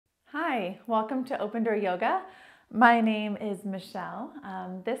Hi, welcome to Open Door Yoga. My name is Michelle.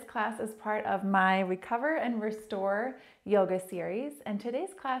 This class is part of my Recover and Restore yoga series, and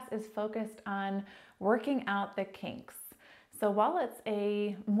today's class is focused on working out the kinks. So while it's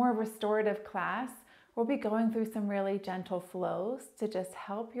a more restorative class, we'll be going through some really gentle flows to just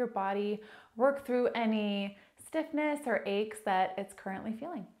help your body work through any stiffness or aches that it's currently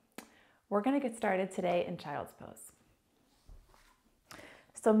feeling. We're going to get started today in child's pose.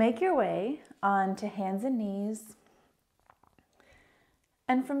 So make your way onto hands and knees.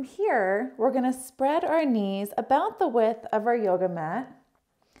 And from here, we're going to spread our knees about the width of our yoga mat.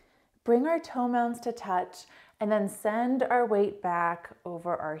 Bring our toe mounds to touch and then send our weight back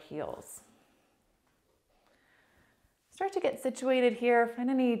over our heels. Start to get situated here.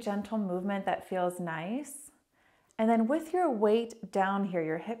 Find any gentle movement that feels nice. And then with your weight down here,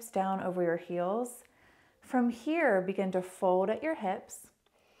 your hips down over your heels, from here, begin to fold at your hips.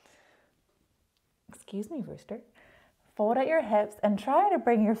 Excuse me, rooster. Fold at your hips and try to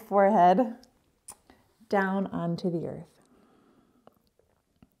bring your forehead down onto the earth.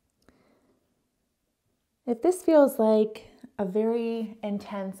 If this feels like a very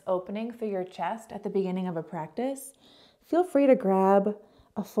intense opening through your chest at the beginning of a practice, feel free to grab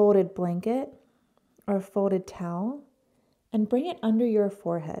a folded blanket or a folded towel and bring it under your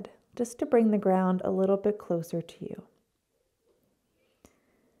forehead, just to bring the ground a little bit closer to you.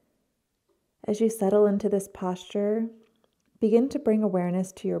 As you settle into this posture, begin to bring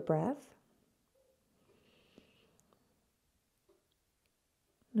awareness to your breath.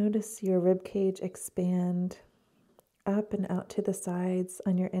 Notice your rib cage expand up and out to the sides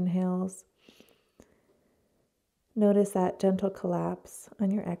on your inhales. Notice that gentle collapse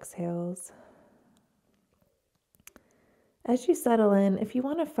on your exhales. As you settle in, if you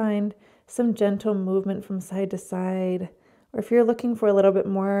want to find some gentle movement from side to side, or if you're looking for a little bit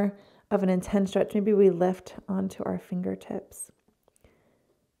more of an intense stretch, maybe we lift onto our fingertips.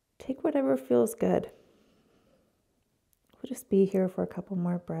 Take whatever feels good. We'll just be here for a couple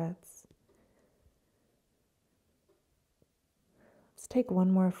more breaths. Let's take one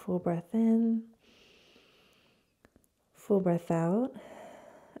more full breath in, full breath out.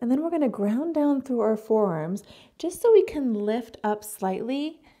 And then we're going to ground down through our forearms just so we can lift up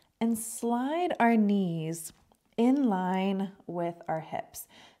slightly and slide our knees in line with our hips.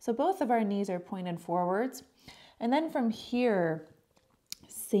 So both of our knees are pointed forwards. And then from here,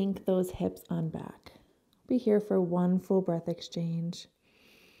 sink those hips on back. Be here for one full breath exchange.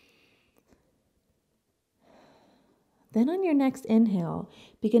 Then on your next inhale,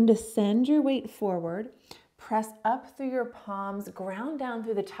 begin to send your weight forward. Press up through your palms, ground down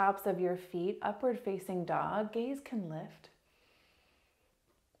through the tops of your feet, upward facing dog, gaze can lift.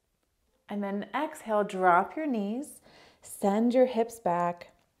 And then exhale, drop your knees, send your hips back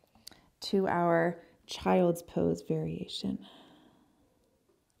to our child's pose variation.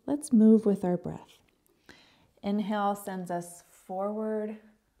 Let's move with our breath. Inhale sends us forward,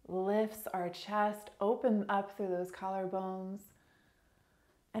 lifts our chest, open up through those collarbones.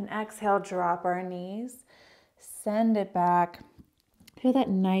 And exhale, drop our knees, send it back. Feel that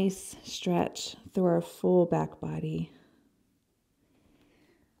nice stretch through our full back body.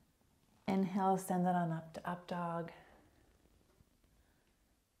 Inhale, send it on up to up dog.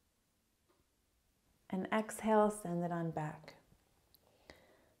 And exhale, send it on back.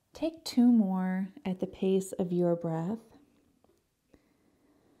 Take two more at the pace of your breath.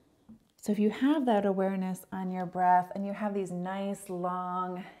 So if you have that awareness on your breath and you have these nice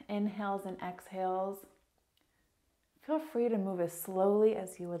long inhales and exhales, feel free to move as slowly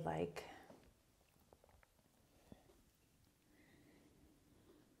as you would like.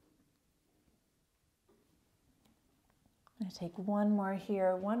 I'm going to take one more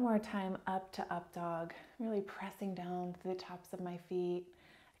here, one more time up to up dog, really pressing down through the tops of my feet,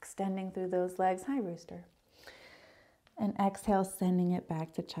 extending through those legs. Hi, rooster. And exhale, sending it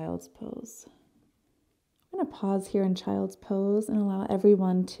back to child's pose. I'm going to pause here in child's pose and allow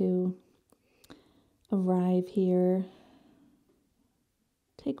everyone to arrive here.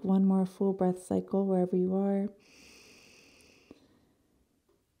 Take one more full breath cycle wherever you are.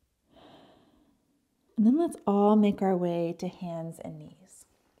 And then let's all make our way to hands and knees.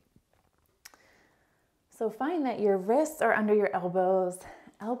 So find that your wrists are under your elbows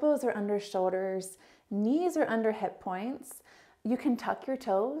are under shoulders, knees are under hip points. You can tuck your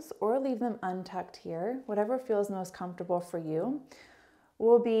toes or leave them untucked here, whatever feels most comfortable for you.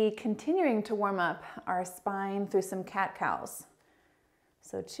 We'll be continuing to warm up our spine through some cat-cows.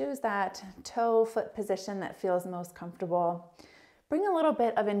 So choose that toe-foot position that feels most comfortable. Bring a little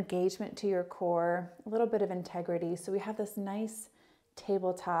bit of engagement to your core, a little bit of integrity, so we have this nice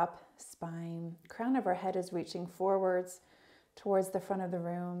tabletop spine. Crown of our head is reaching forwards towards the front of the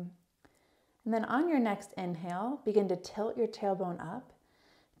room. And then on your next inhale, begin to tilt your tailbone up.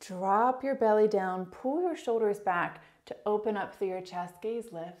 Drop your belly down, pull your shoulders back to open up through your chest.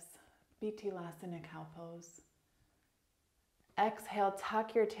 Gaze lifts, Bittilasana cow pose. Exhale,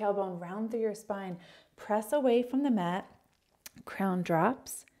 tuck your tailbone round through your spine. Press away from the mat. Crown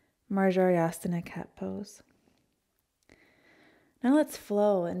drops, Marjarayasana cat pose. Now let's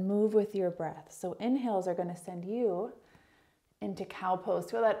flow and move with your breath. So inhales are going to send you into cow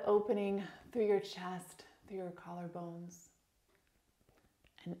pose. Feel that opening through your chest, through your collarbones.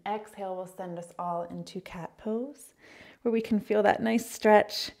 And exhale will send us all into cat pose, where we can feel that nice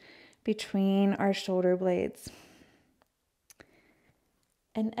stretch between our shoulder blades.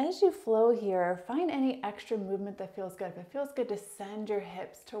 And as you flow here, find any extra movement that feels good. If it feels good to send your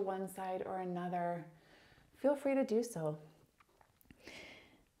hips to one side or another, feel free to do so.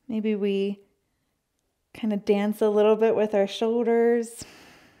 Maybe we kind of dance a little bit with our shoulders.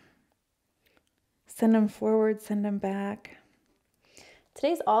 Send them forward, send them back.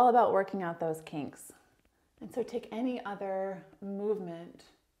 Today's all about working out those kinks. And so take any other movement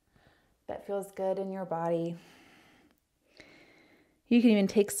that feels good in your body. You can even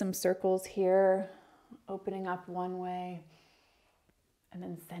take some circles here, opening up one way and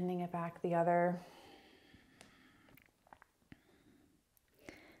then sending it back the other.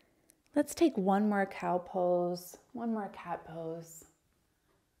 Let's take one more cow pose, one more cat pose.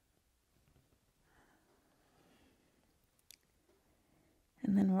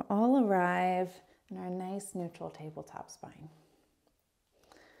 And then we'll all arrive in our nice neutral tabletop spine.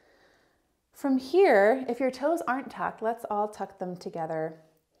 From here, if your toes aren't tucked, let's all tuck them together.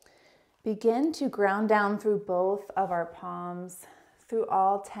 Begin to ground down through both of our palms, through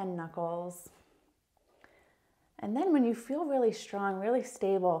all 10 knuckles. And then when you feel really strong, really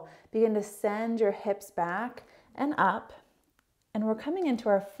stable, begin to send your hips back and up. And we're coming into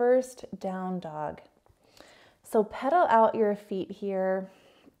our first down dog. So pedal out your feet here.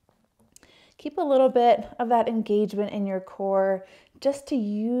 Keep a little bit of that engagement in your core just to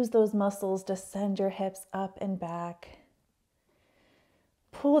use those muscles to send your hips up and back.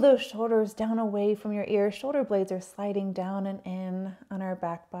 Pull those shoulders down away from your ears. Shoulder blades are sliding down and in on our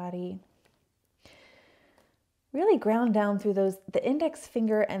back body. Really ground down through the index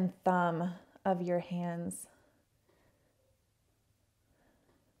finger and thumb of your hands.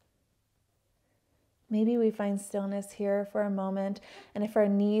 Maybe we find stillness here for a moment, and if our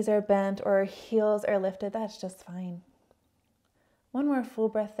knees are bent or our heels are lifted, that's just fine. One more full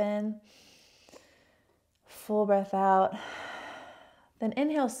breath in, full breath out. Then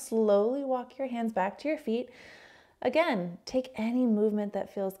inhale, slowly walk your hands back to your feet. Again, take any movement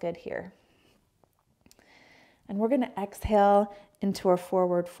that feels good here. And we're going to exhale into our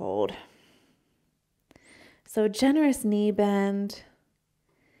forward fold. So generous knee bend.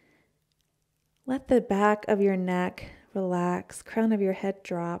 Let the back of your neck relax, crown of your head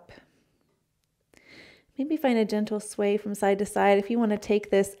drop. Maybe find a gentle sway from side to side if you want to take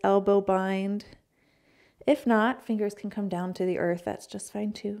this elbow bind. If not, fingers can come down to the earth. That's just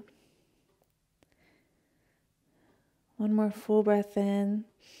fine too. One more full breath in,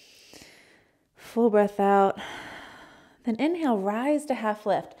 full breath out. Then inhale, rise to half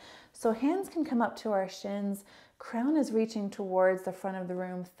lift. So hands can come up to our shins. Crown is reaching towards the front of the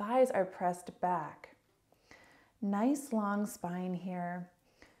room. Thighs are pressed back. Nice long spine here.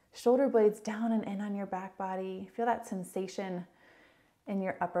 Shoulder blades down and in on your back body. Feel that sensation in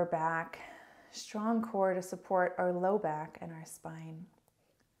your upper back. Strong core to support our low back and our spine.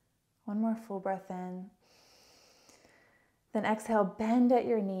 One more full breath in. Then exhale, bend at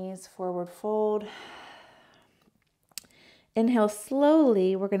your knees, forward fold. Inhale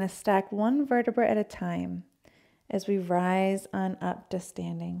slowly. We're going to stack one vertebra at a time as we rise on up to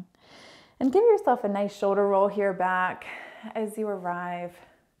standing. And give yourself a nice shoulder roll here back as you arrive.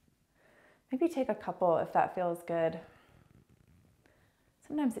 Maybe take a couple if that feels good.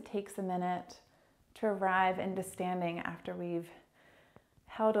 Sometimes it takes a minute to arrive into standing after we've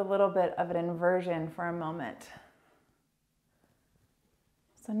held a little bit of an inversion for a moment.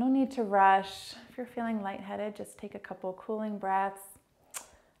 So no need to rush. If you're feeling lightheaded, just take a couple cooling breaths,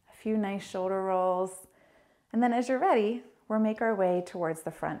 a few nice shoulder rolls, and then as you're ready, we'll make our way towards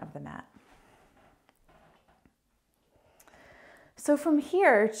the front of the mat. So from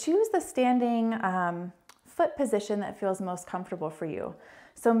here, choose the standing foot position that feels most comfortable for you.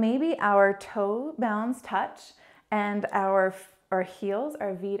 So maybe our toe bounds touch and our heels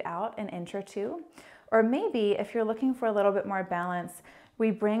are V'd out an inch or two. Or maybe if you're looking for a little bit more balance,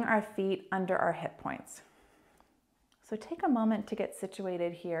 we bring our feet under our hip points. So take a moment to get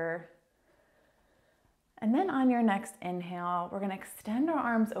situated here. And then on your next inhale, we're going to extend our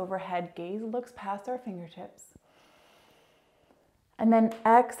arms overhead, gaze looks past our fingertips. And then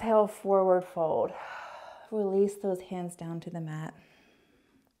exhale, forward fold. Release those hands down to the mat.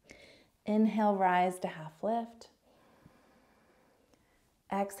 Inhale, rise to half lift.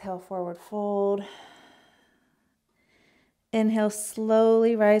 Exhale, forward fold. Inhale,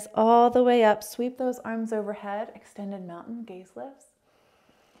 slowly rise all the way up. Sweep those arms overhead, extended mountain, gaze lifts.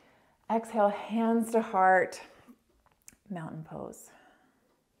 Exhale, hands to heart, mountain pose.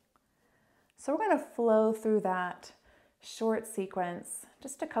 So we're going to flow through that short sequence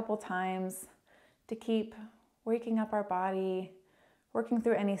just a couple times to keep waking up our body, working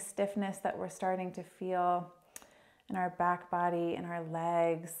through any stiffness that we're starting to feel in our back body, in our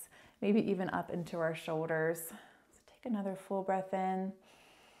legs, maybe even up into our shoulders. So take another full breath in,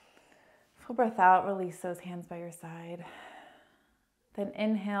 full breath out, release those hands by your side. Then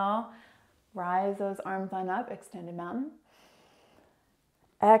inhale, rise those arms on up, extended mountain.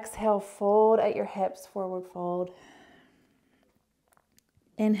 Exhale, fold at your hips, forward fold.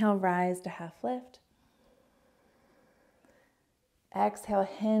 Inhale, rise to half lift. Exhale,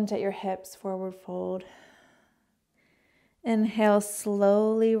 hinge at your hips, forward fold. Inhale,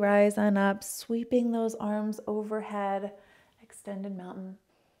 slowly rise on up, sweeping those arms overhead, extended mountain.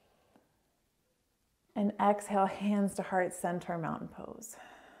 And exhale, hands to heart center, mountain pose.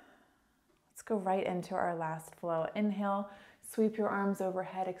 Let's go right into our last flow. Inhale, sweep your arms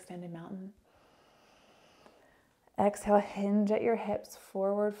overhead, extended mountain. Exhale, hinge at your hips,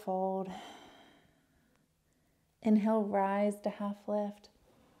 forward fold. Inhale, rise to half lift.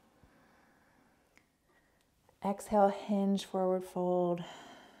 Exhale, hinge, forward fold.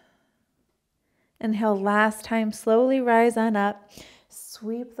 Inhale, last time, slowly rise on up.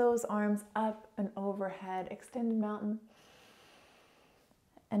 Sweep those arms up and overhead, extended mountain.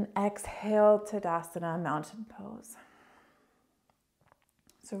 And exhale, Tadasana, mountain pose.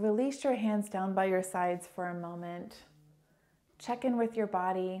 So release your hands down by your sides for a moment. Check in with your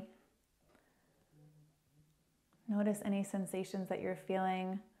body. Notice any sensations that you're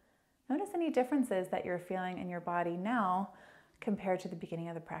feeling. Notice any differences that you're feeling in your body now compared to the beginning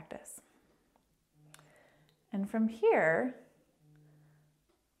of the practice. And from here,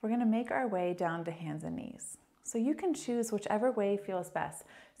 we're going to make our way down to hands and knees. So you can choose whichever way feels best.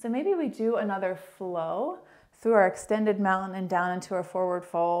 So maybe we do another flow through our extended mountain and down into our forward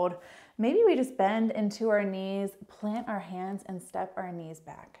fold. Maybe we just bend into our knees, plant our hands, and step our knees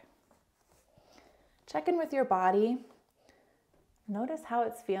back. Check in with your body. Notice how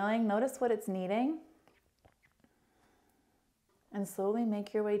it's feeling. Notice what it's needing. And slowly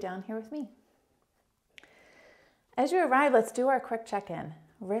make your way down here with me. As you arrive, let's do our quick check-in.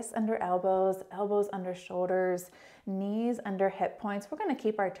 Wrists under elbows, elbows under shoulders, knees under hip points. We're going to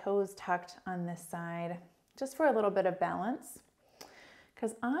keep our toes tucked on this side just for a little bit of balance.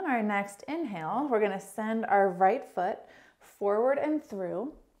 Because on our next inhale, we're going to send our right foot forward and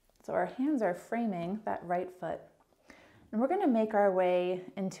through. So our hands are framing that right foot. And we're going to make our way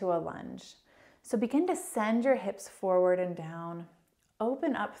into a lunge. So begin to send your hips forward and down.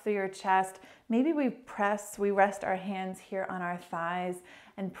 Open up through your chest. Maybe we rest our hands here on our thighs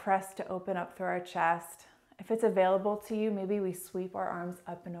and press to open up through our chest. If it's available to you, maybe we sweep our arms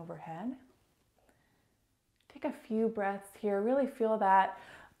up and overhead. Take a few breaths here. Really feel that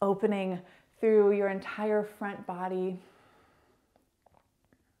opening through your entire front body,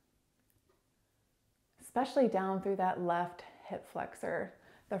 especially down through that left hip flexor,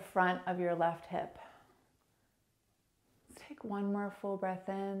 the front of your left hip. Let's take one more full breath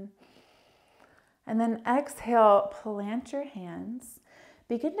in. And then exhale, plant your hands.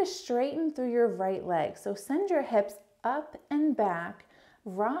 Begin to straighten through your right leg. So send your hips up and back.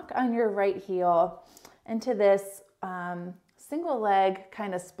 Rock on your right heel into this single leg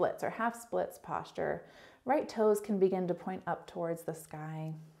kind of splits or half splits posture. Right toes can begin to point up towards the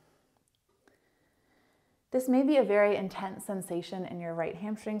sky. This may be a very intense sensation in your right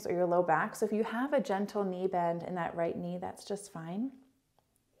hamstrings or your low back. So if you have a gentle knee bend in that right knee, that's just fine.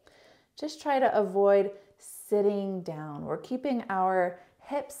 Just try to avoid sitting down. We're keeping our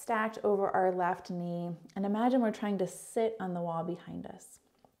hips stacked over our left knee. And imagine we're trying to sit on the wall behind us.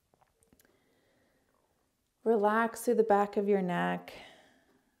 Relax through the back of your neck.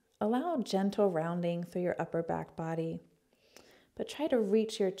 Allow gentle rounding through your upper back body. But try to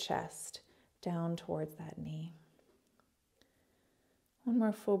reach your chest down towards that knee. One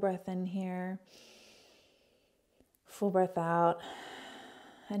more full breath in here. Full breath out.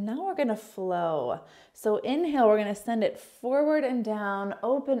 And now we're going to flow. So inhale, we're going to send it forward and down,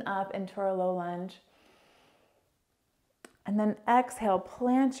 open up into our low lunge. And then exhale,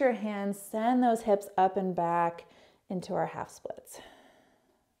 plant your hands, send those hips up and back into our half splits.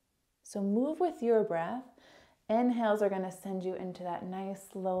 So move with your breath. Inhales are going to send you into that nice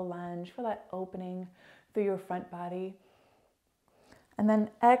low lunge for that opening through your front body. And then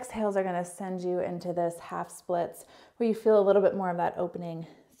exhales are going to send you into this half splits where you feel a little bit more of that opening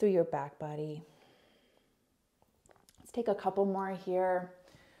through your back body. Let's take a couple more here.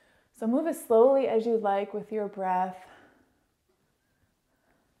 So move as slowly as you like with your breath.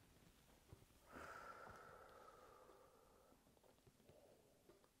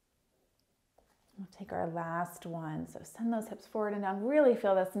 We'll take our last one. So send those hips forward and down. Really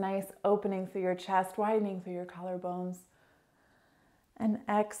feel this nice opening through your chest, widening through your collarbones. And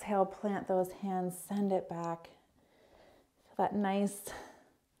exhale, plant those hands, send it back. Feel that nice,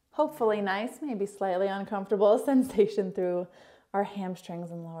 hopefully nice, maybe slightly uncomfortable sensation through our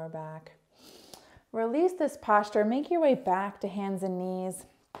hamstrings and lower back. Release this posture, make your way back to hands and knees,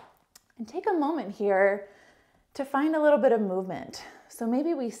 and take a moment here to find a little bit of movement. So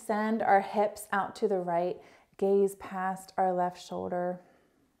maybe we send our hips out to the right, gaze past our left shoulder.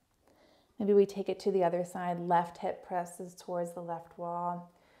 Maybe we take it to the other side, left hip presses towards the left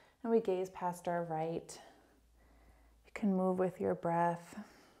wall, and we gaze past our right. You can move with your breath.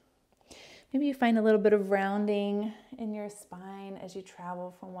 Maybe you find a little bit of rounding in your spine as you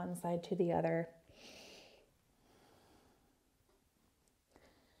travel from one side to the other.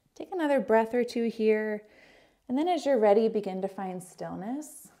 Take another breath or two here, and then as you're ready, begin to find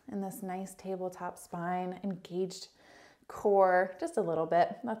stillness in this nice tabletop spine, engaged core, just a little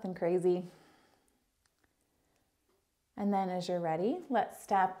bit, nothing crazy. And then as you're ready, let's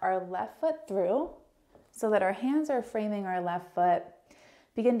step our left foot through so that our hands are framing our left foot.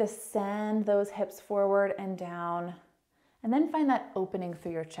 Begin to send those hips forward and down, and then find that opening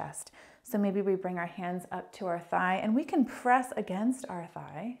through your chest. So maybe we bring our hands up to our thigh, and we can press against our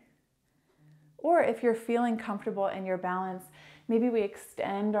thigh. Or if you're feeling comfortable in your balance, maybe we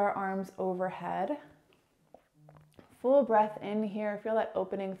extend our arms overhead. Full breath in here. Feel that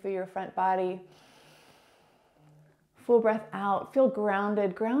opening through your front body. Full breath out. Feel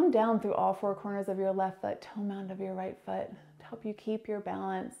grounded. Ground down through all four corners of your left foot, toe mound of your right foot to help you keep your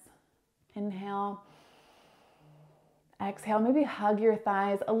balance. Inhale. Exhale. Maybe hug your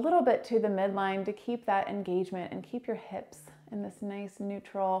thighs a little bit to the midline to keep that engagement and keep your hips in this nice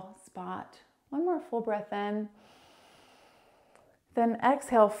neutral spot. One more full breath in. Then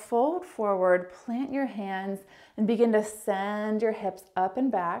exhale, fold forward, plant your hands, and begin to send your hips up and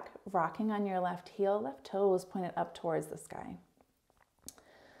back, rocking on your left heel, left toes pointed up towards the sky.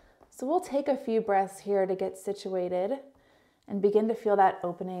 So we'll take a few breaths here to get situated and begin to feel that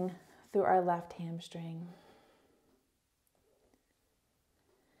opening through our left hamstring.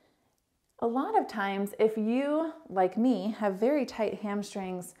 A lot of times, if you, like me, have very tight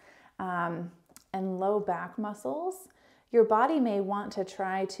hamstrings and low back muscles, your body may want to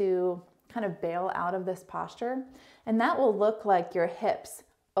try to kind of bail out of this posture, and that will look like your hips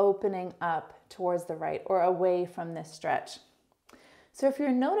opening up towards the right or away from this stretch. So if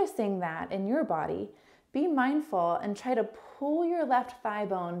you're noticing that in your body, be mindful and try to pull your left thigh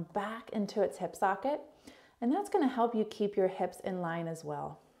bone back into its hip socket, and that's going to help you keep your hips in line as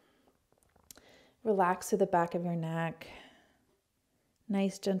well. Relax through the back of your neck.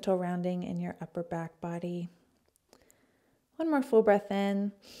 Nice gentle rounding in your upper back body. One more full breath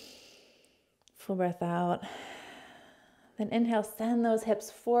in, full breath out. Then inhale, send those hips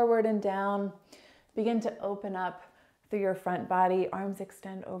forward and down. Begin to open up through your front body, arms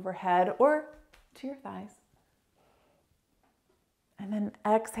extend overhead or to your thighs. And then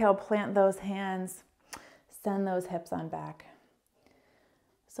exhale, plant those hands, send those hips on back.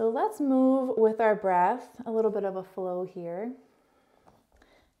 So let's move with our breath, a little bit of a flow here.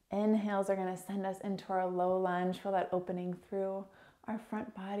 Inhales are going to send us into our low lunge. Feel that opening through our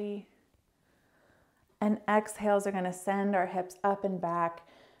front body. And exhales are going to send our hips up and back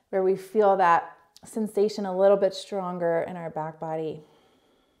where we feel that sensation a little bit stronger in our back body.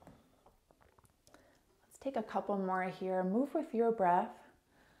 Let's take a couple more here. Move with your breath.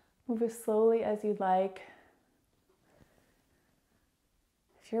 Move as slowly as you'd like.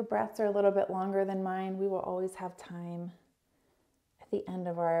 If your breaths are a little bit longer than mine, we will always have time at the end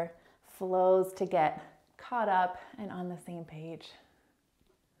of our flows to get caught up and on the same page.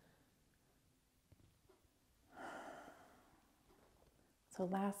 So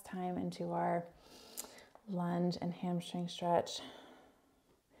last time into our lunge and hamstring stretch.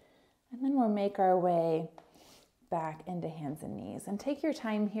 And then we'll make our way back into hands and knees. And take your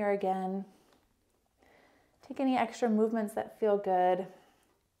time here again. Take any extra movements that feel good.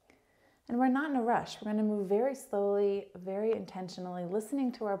 And we're not in a rush. We're going to move very slowly, very intentionally,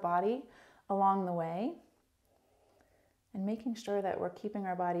 listening to our body along the way and making sure that we're keeping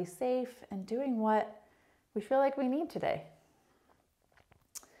our body safe and doing what we feel like we need today.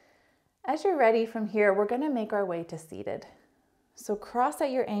 As you're ready from here, we're going to make our way to seated. So cross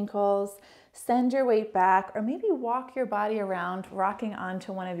at your ankles, send your weight back, or maybe walk your body around, rocking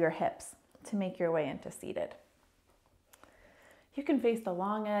onto one of your hips to make your way into seated. You can face the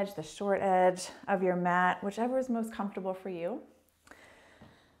long edge, the short edge of your mat, whichever is most comfortable for you.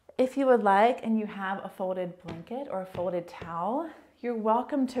 If you would like and you have a folded blanket or a folded towel, you're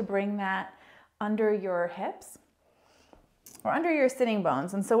welcome to bring that under your hips or under your sitting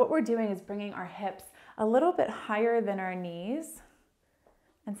bones. And so what we're doing is bringing our hips a little bit higher than our knees.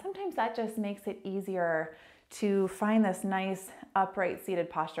 And sometimes that just makes it easier to find this nice upright seated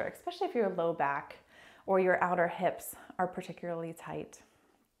posture, especially if your low back or your outer hips are particularly tight.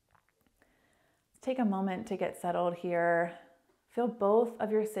 Take a moment to get settled here. Feel both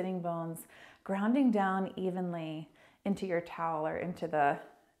of your sitting bones grounding down evenly into your towel or into the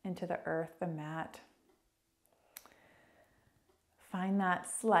earth, the mat. Find that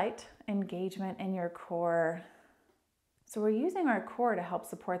slight engagement in your core. So we're using our core to help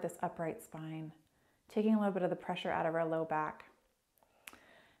support this upright spine, taking a little bit of the pressure out of our low back.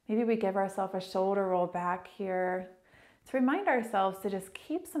 Maybe we give ourselves a shoulder roll back here to remind ourselves to just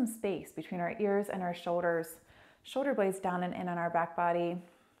keep some space between our ears and our shoulders, shoulder blades down and in on our back body.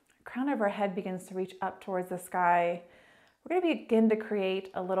 Crown of our head begins to reach up towards the sky. We're going to begin to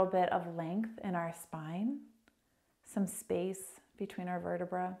create a little bit of length in our spine, some space between our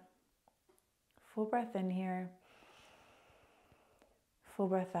vertebrae. Full breath in here. Full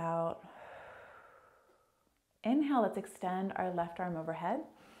breath out. Inhale, let's extend our left arm overhead.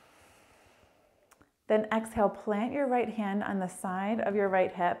 Then exhale, plant your right hand on the side of your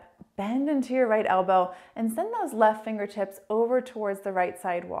right hip, bend into your right elbow, and send those left fingertips over towards the right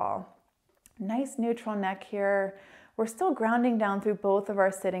side wall. Nice neutral neck here. We're still grounding down through both of our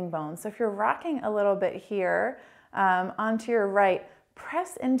sitting bones. So if you're rocking a little bit here onto your right,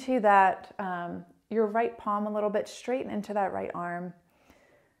 press into that, your right palm a little bit, straighten into that right arm,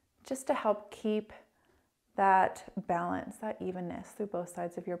 just to help keep that balance, that evenness through both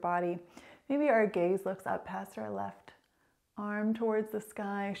sides of your body. Maybe our gaze looks up past our left arm towards the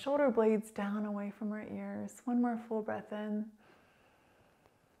sky, shoulder blades down away from our ears. One more full breath in.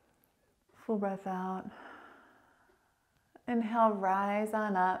 Full breath out. Inhale, rise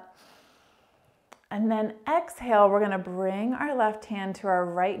on up. And then exhale, we're going to bring our left hand to our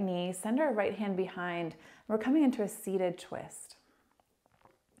right knee, send our right hand behind. We're coming into a seated twist.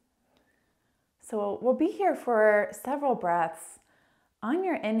 So we'll be here for several breaths. On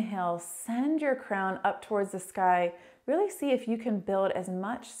your inhale, send your crown up towards the sky. Really see if you can build as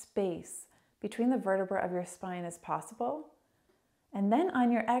much space between the vertebrae of your spine as possible. And then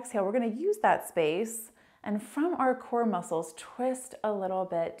on your exhale, we're going to use that space and from our core muscles, twist a little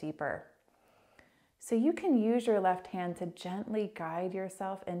bit deeper. So you can use your left hand to gently guide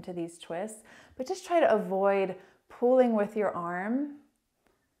yourself into these twists, but just try to avoid pulling with your arm.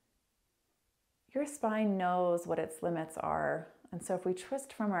 Your spine knows what its limits are. And so if we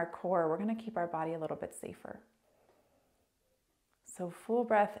twist from our core, we're going to keep our body a little bit safer. So full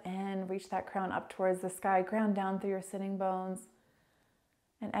breath in, reach that crown up towards the sky, ground down through your sitting bones.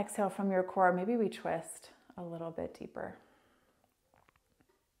 And exhale from your core, maybe we twist a little bit deeper.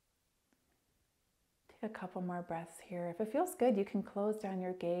 Take a couple more breaths here. If it feels good, you can close down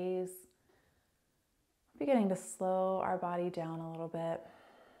your gaze. We're beginning to slow our body down a little bit.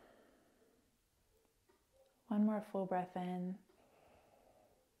 One more full breath in.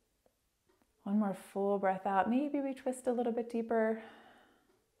 One more full breath out. Maybe we twist a little bit deeper.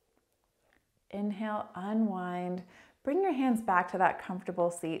 Inhale, unwind. Bring your hands back to that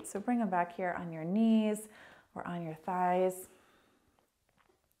comfortable seat. So bring them back here on your knees or on your thighs.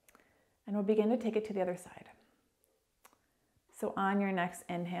 And we'll begin to take it to the other side. So on your next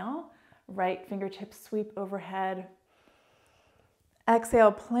inhale, right fingertips sweep overhead.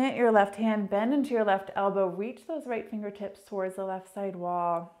 Exhale, plant your left hand, bend into your left elbow, reach those right fingertips towards the left side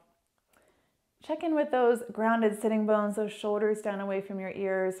wall. Check in with those grounded sitting bones, those shoulders down away from your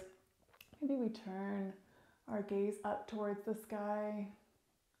ears. Maybe we turn our gaze up towards the sky.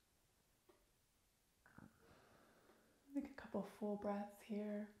 Take a couple full breaths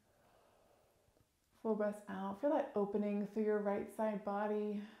here. Full breaths out. Feel that opening through your right side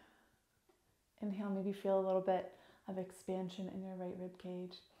body. Inhale, maybe feel a little bit of expansion in your right rib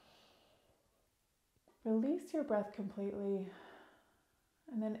cage. Release your breath completely.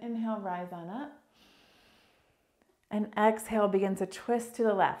 And then inhale, rise on up. And exhale, begin to twist to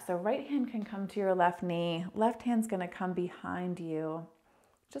the left. So right hand can come to your left knee. Left hand's gonna come behind you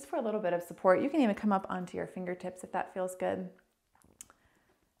just for a little bit of support. You can even come up onto your fingertips if that feels good.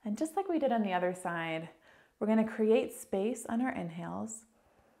 And just like we did on the other side, we're gonna create space on our inhales.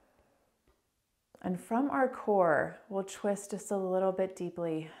 And from our core, we'll twist just a little bit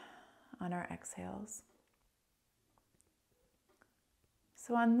deeply on our exhales.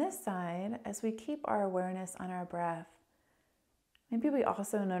 So on this side, as we keep our awareness on our breath, maybe we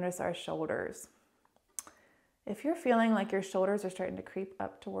also notice our shoulders. If you're feeling like your shoulders are starting to creep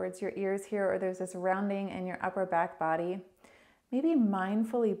up towards your ears here, or there's this rounding in your upper back body, maybe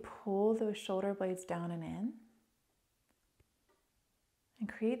mindfully pull those shoulder blades down and in and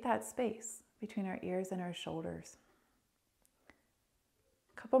create that space between our ears and our shoulders.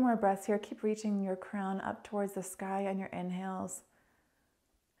 A couple more breaths here. Keep reaching your crown up towards the sky on your inhales,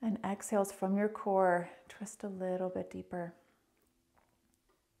 and exhales from your core, twist a little bit deeper.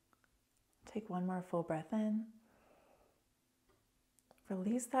 Take one more full breath in.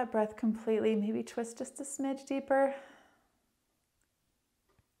 Release that breath completely. Maybe twist just a smidge deeper.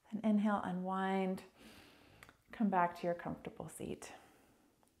 Then inhale, unwind. Come back to your comfortable seat.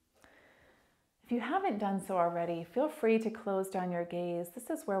 If you haven't done so already, feel free to close down your gaze.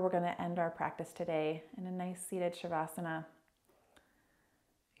 This is where we're going to end our practice today in a nice seated Shavasana.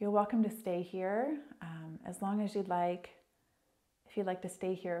 You're welcome to stay here as long as you'd like. If you'd like to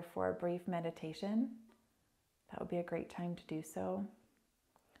stay here for a brief meditation, that would be a great time to do so.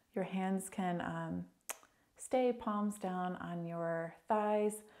 Your hands can stay palms down on your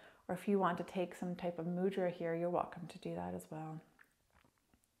thighs, or if you want to take some type of mudra here, you're welcome to do that as well.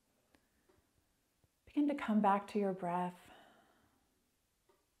 Begin to come back to your breath.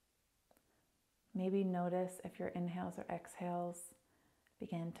 Maybe notice if your inhales or exhales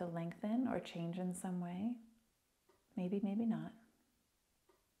begin to lengthen or change in some way. Maybe, maybe not.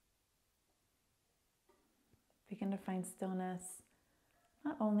 Begin to find stillness,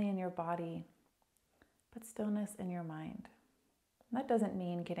 not only in your body, but stillness in your mind. And that doesn't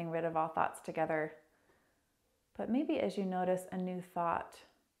mean getting rid of all thoughts together, but maybe as you notice a new thought,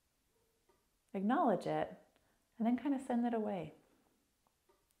 acknowledge it, and then kind of send it away.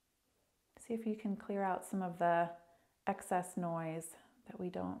 See if you can clear out some of the excess noise that we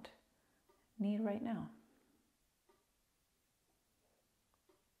don't need right now.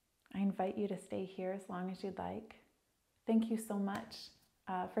 I invite you to stay here as long as you'd like. Thank you so much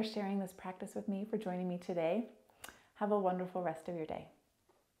for sharing this practice with me, for joining me today. Have a wonderful rest of your day.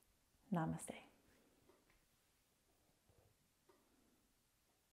 Namaste.